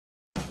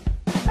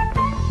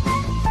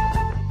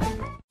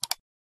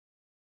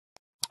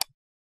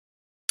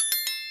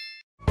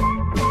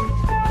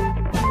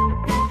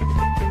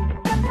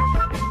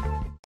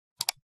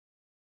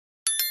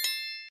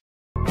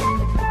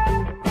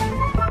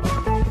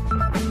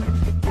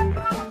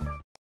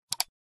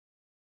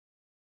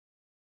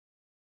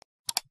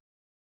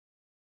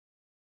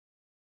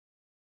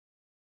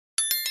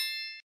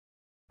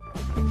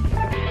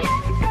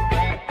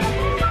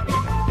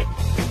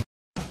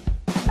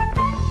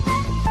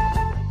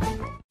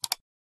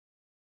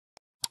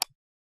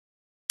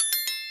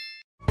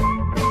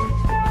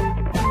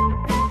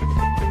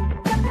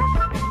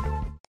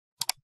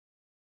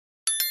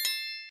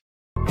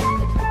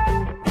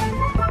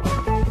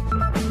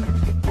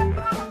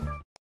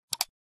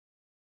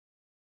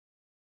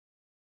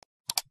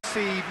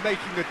see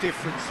making a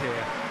difference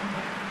here?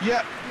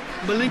 Yeah,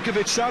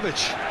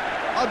 Milinkovic-Savic.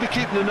 I'll be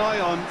keeping an eye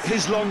on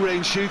his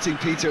long-range shooting,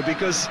 Peter,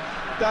 because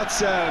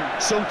that's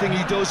something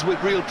he does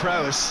with real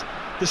prowess.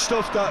 The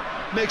stuff that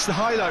makes the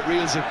highlight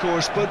reels, of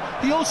course, but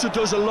he also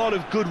does a lot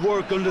of good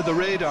work under the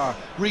radar,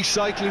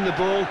 recycling the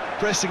ball,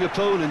 pressing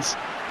opponents,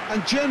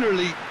 and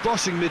generally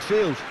bossing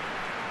midfield.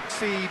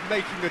 See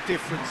making a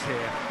difference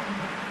here?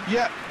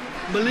 Yeah,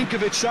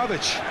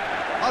 Milinkovic-Savic.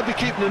 I'll be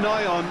keeping an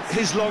eye on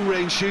his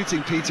long-range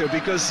shooting, Peter,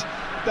 because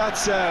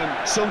that's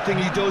something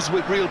he does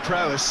with real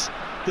prowess.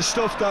 The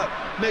stuff that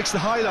makes the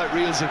highlight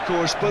reels, of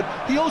course, but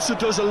he also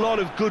does a lot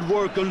of good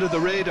work under the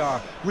radar,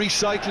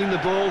 recycling the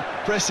ball,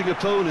 pressing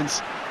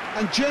opponents,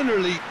 and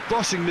generally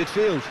bossing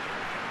midfield.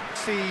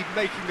 See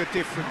making a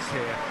difference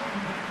here?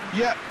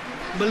 Yeah,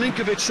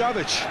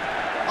 Milinkovic-Savic.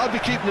 I'll be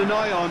keeping an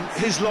eye on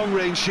his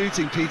long-range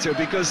shooting, Peter,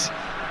 because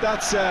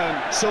that's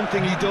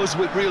something he does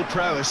with real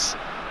prowess.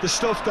 The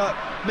stuff that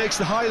makes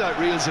the highlight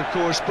reels, of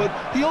course, but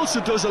he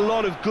also does a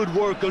lot of good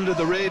work under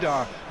the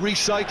radar,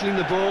 recycling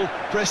the ball,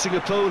 pressing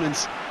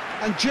opponents,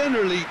 and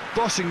generally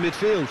bossing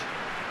midfield.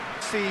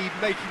 See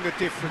making a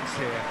difference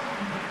here?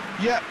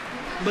 Yeah,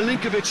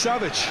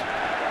 Milinkovic-Savic.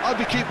 I'll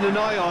be keeping an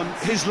eye on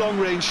his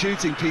long-range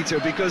shooting, Peter,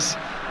 because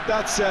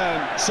that's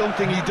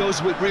something he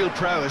does with real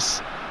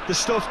prowess. The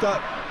stuff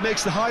that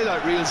makes the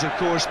highlight reels, of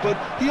course, but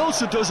he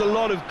also does a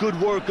lot of good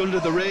work under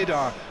the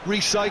radar,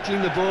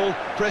 recycling the ball,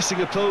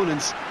 pressing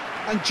opponents,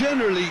 and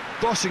generally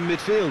bossing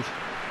midfield.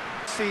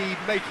 See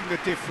making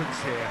a difference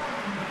here?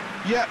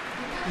 Yeah,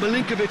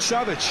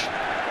 Milinkovic-Savic.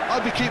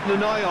 I'll be keeping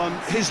an eye on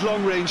his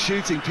long-range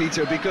shooting,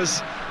 Peter,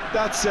 because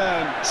that's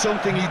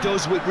something he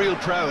does with real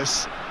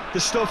prowess. The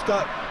stuff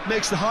that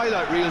makes the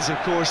highlight reels, of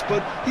course,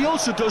 but he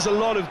also does a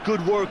lot of good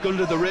work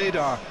under the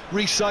radar,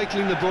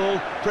 recycling the ball,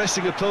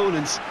 pressing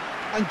opponents,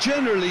 and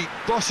generally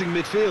bossing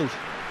midfield.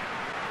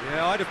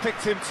 Yeah, I'd have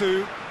picked him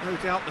too. No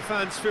doubt the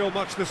fans feel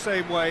much the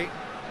same way.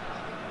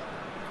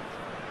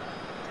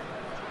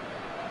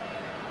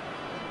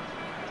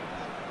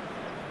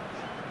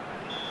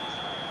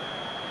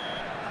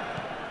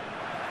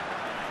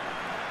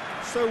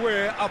 So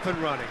we're up and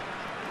running.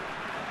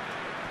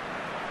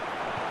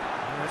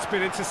 It's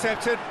been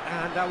intercepted,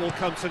 and that will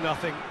come to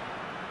nothing.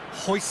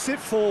 Hoists it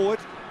forward.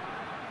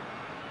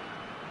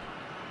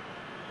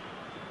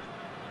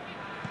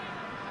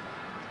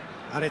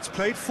 And it's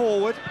played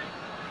forward.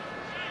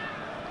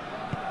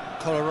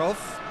 Kolarov.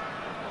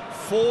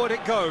 Forward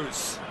it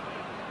goes.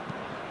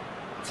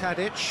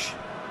 Tadic.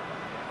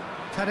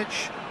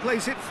 Tadic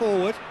plays it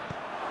forward.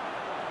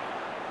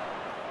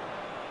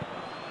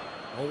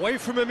 Away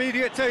from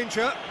immediate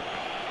danger.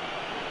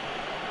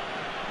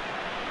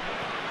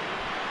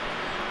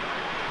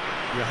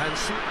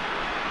 Johansson.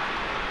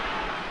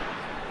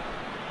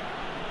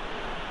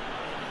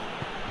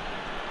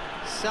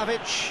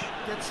 Savic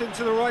gets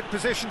into the right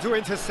position to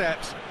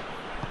intercept.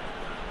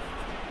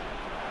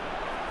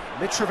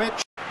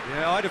 Mitrovic.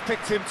 Yeah, I'd have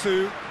picked him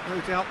too.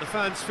 No doubt the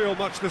fans feel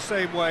much the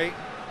same way.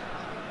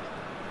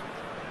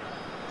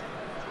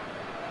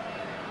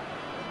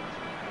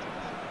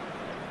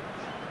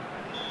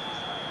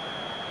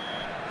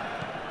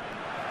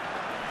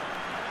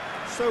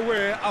 So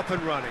we're up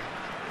and running.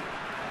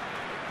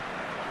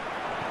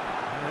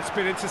 It's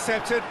been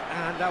intercepted,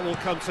 and that will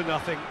come to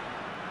nothing.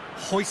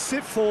 Hoists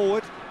it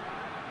forward.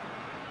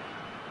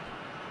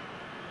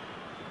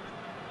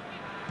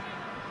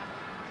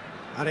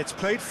 And it's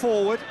played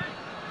forward.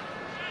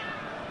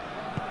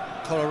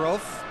 Kolarov.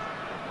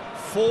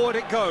 Forward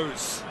it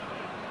goes.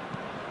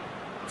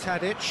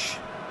 Tadic.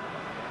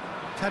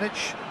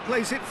 Tadic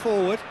plays it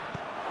forward.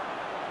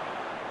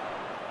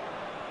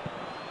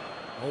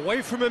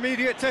 Away from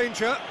immediate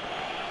danger.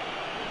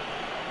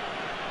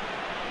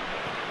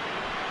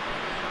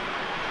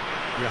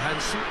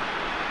 Johansson.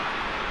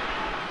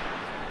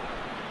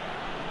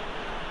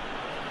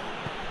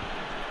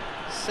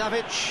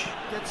 Savic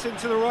gets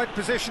into the right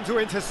position to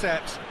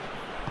intercept.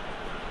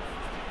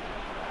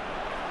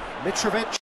 Mitrovic.